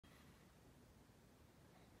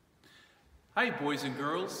Hi boys and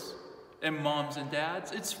girls, and moms and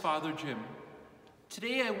dads, it's Father Jim.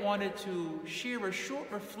 Today I wanted to share a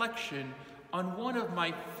short reflection on one of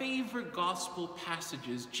my favorite gospel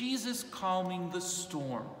passages, Jesus calming the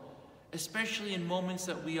storm, especially in moments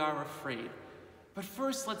that we are afraid. But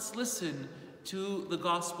first let's listen to the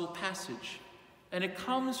gospel passage, and it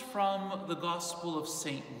comes from the Gospel of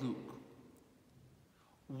St. Luke.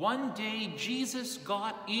 One day Jesus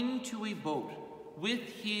got into a boat with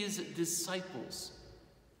his disciples,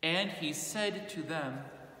 and he said to them,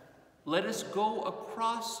 "Let us go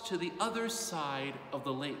across to the other side of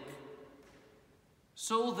the lake."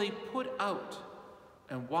 So they put out,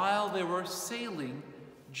 and while they were sailing,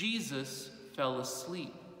 Jesus fell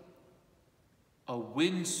asleep. A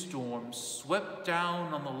windstorm swept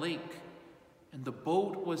down on the lake, and the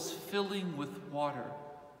boat was filling with water,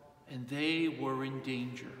 and they were in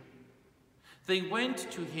danger. They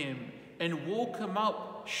went to him and woke him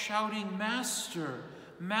up, shouting, "Master,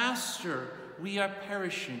 Master, we are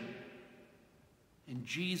perishing." And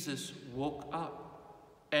Jesus woke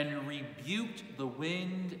up and rebuked the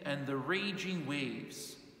wind and the raging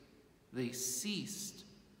waves. They ceased,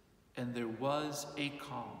 and there was a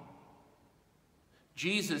calm.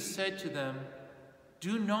 Jesus said to them,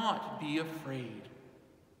 "Do not be afraid."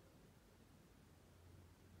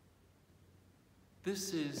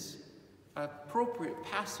 This is an appropriate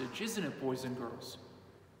passage, isn't it, boys and girls?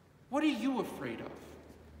 What are you afraid of?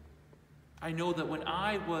 I know that when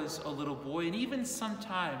I was a little boy, and even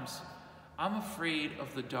sometimes, I'm afraid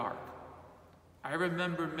of the dark. I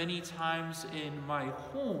remember many times in my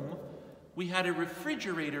home, we had a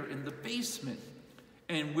refrigerator in the basement,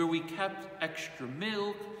 and where we kept extra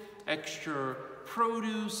milk, extra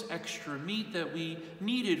produce, extra meat that we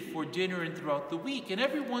needed for dinner and throughout the week. And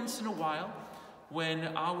every once in a while,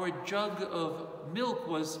 when our jug of milk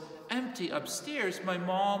was empty upstairs, my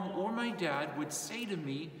mom or my dad would say to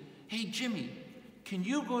me, "Hey, Jimmy, can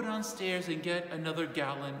you go downstairs and get another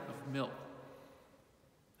gallon of milk?"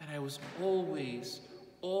 And I was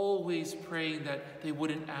always praying that they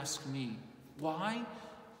wouldn't ask me. Why?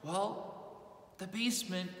 Well, the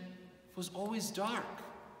basement was always dark,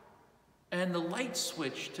 and the light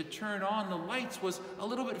switch to turn on the lights was a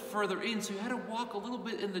little bit further in, so you had to walk a little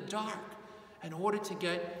bit in the dark in order to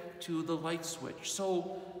get to the light switch.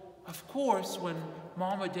 So, of course, when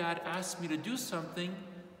mom or dad asked me to do something,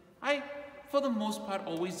 I, for the most part,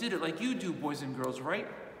 always did it, like you do, boys and girls, right?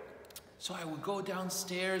 So I would go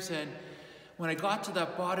downstairs, and when I got to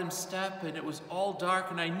that bottom step and it was all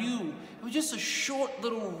dark and I knew it was just a short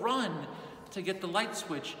little run to get the light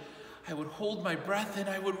switch, I would hold my breath and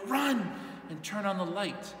I would run and turn on the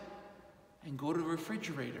light and go to the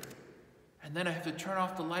refrigerator. And then I have to turn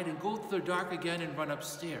off the light and go through the dark again and run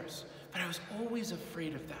upstairs. But I was always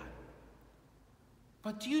afraid of that.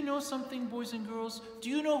 But do you know something, boys and girls? Do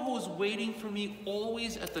you know who was waiting for me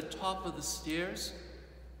always at the top of the stairs?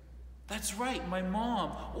 That's right, my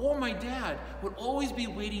mom or my dad would always be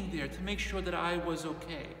waiting there to make sure that I was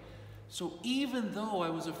okay. So even though I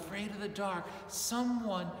was afraid of the dark,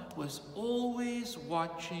 someone was always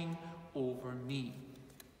watching over me.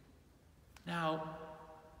 Now,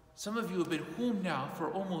 some of you have been home now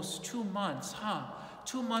for almost 2 months,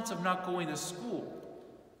 2 months of not going to school.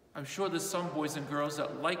 I'm sure there's some boys and girls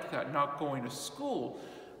that like that, not going to school.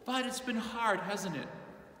 But it's been hard, hasn't it?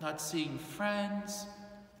 Not seeing friends,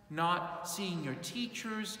 not seeing your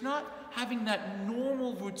teachers, not having that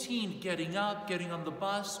normal routine, getting up, getting on the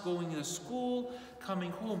bus, going to school,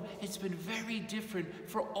 coming home. It's been very different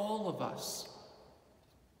for all of us.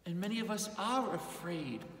 And many of us are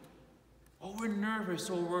afraid, or we're nervous,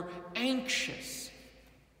 or we're anxious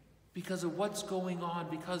because of what's going on,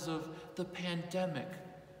 because of the pandemic.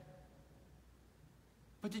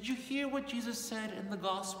 But did you hear what Jesus said in the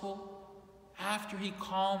gospel? After he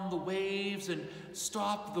calmed the waves and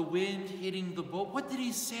stopped the wind hitting the boat, what did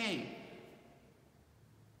he say?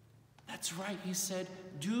 That's right, he said,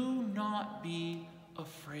 "Do not be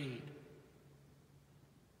afraid."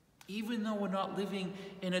 Even though we're not living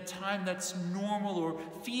in a time that's normal or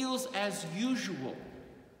feels as usual,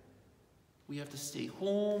 we have to stay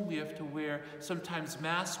home, we have to wear sometimes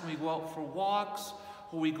masks when we go out for walks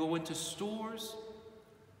or we go into stores.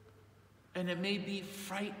 And it may be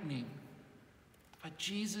frightening, but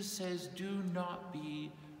Jesus says, "Do not be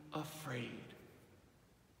afraid."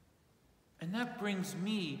 And that brings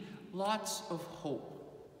me lots of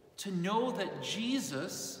hope, to know that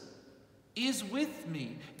Jesus is with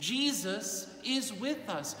me. Jesus is with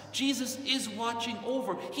us. Jesus is watching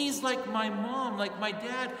over. He's like my mom, like my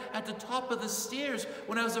dad at the top of the stairs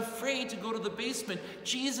when I was afraid to go to the basement.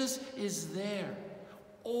 Jesus is there,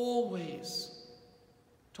 always,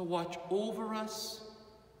 to to watch over us,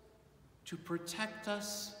 to protect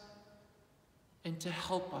us, and to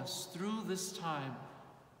help us through this time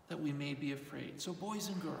that we may be afraid. So boys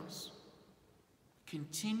and girls,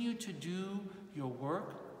 continue to do your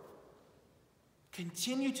work.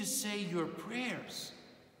 Continue to say your prayers.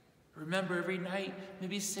 Remember, every night,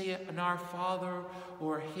 maybe say an Our Father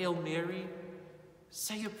or a Hail Mary.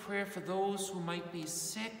 Say a prayer for those who might be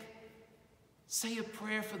sick. Say a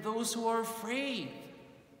prayer for those who are afraid.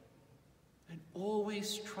 And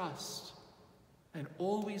always trust and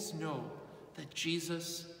always know that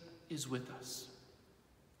Jesus is with us.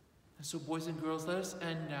 And so, boys and girls, let us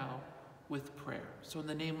end now with prayer. So in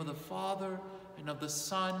the name of the Father, and of the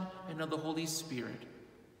Son, and of the Holy Spirit.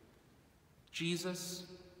 Jesus,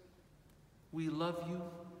 we love you,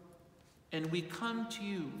 and we come to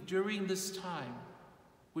you during this time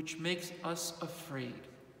which makes us afraid.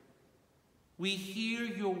 We hear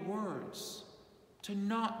your words to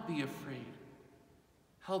not be afraid.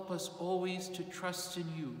 Help us always to trust in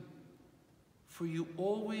you, for you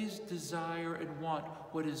always desire and want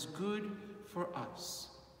what is good for us.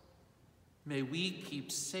 May we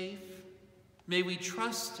keep safe. May we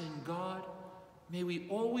trust in God. May we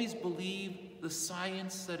always believe the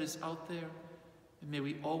science that is out there. And may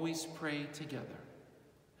we always pray together.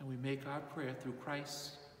 And we make our prayer through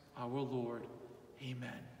Christ our Lord.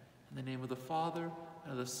 Amen. In the name of the Father,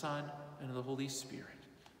 and of the Son, and of the Holy Spirit.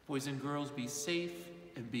 Boys and girls, be safe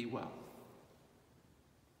and be well.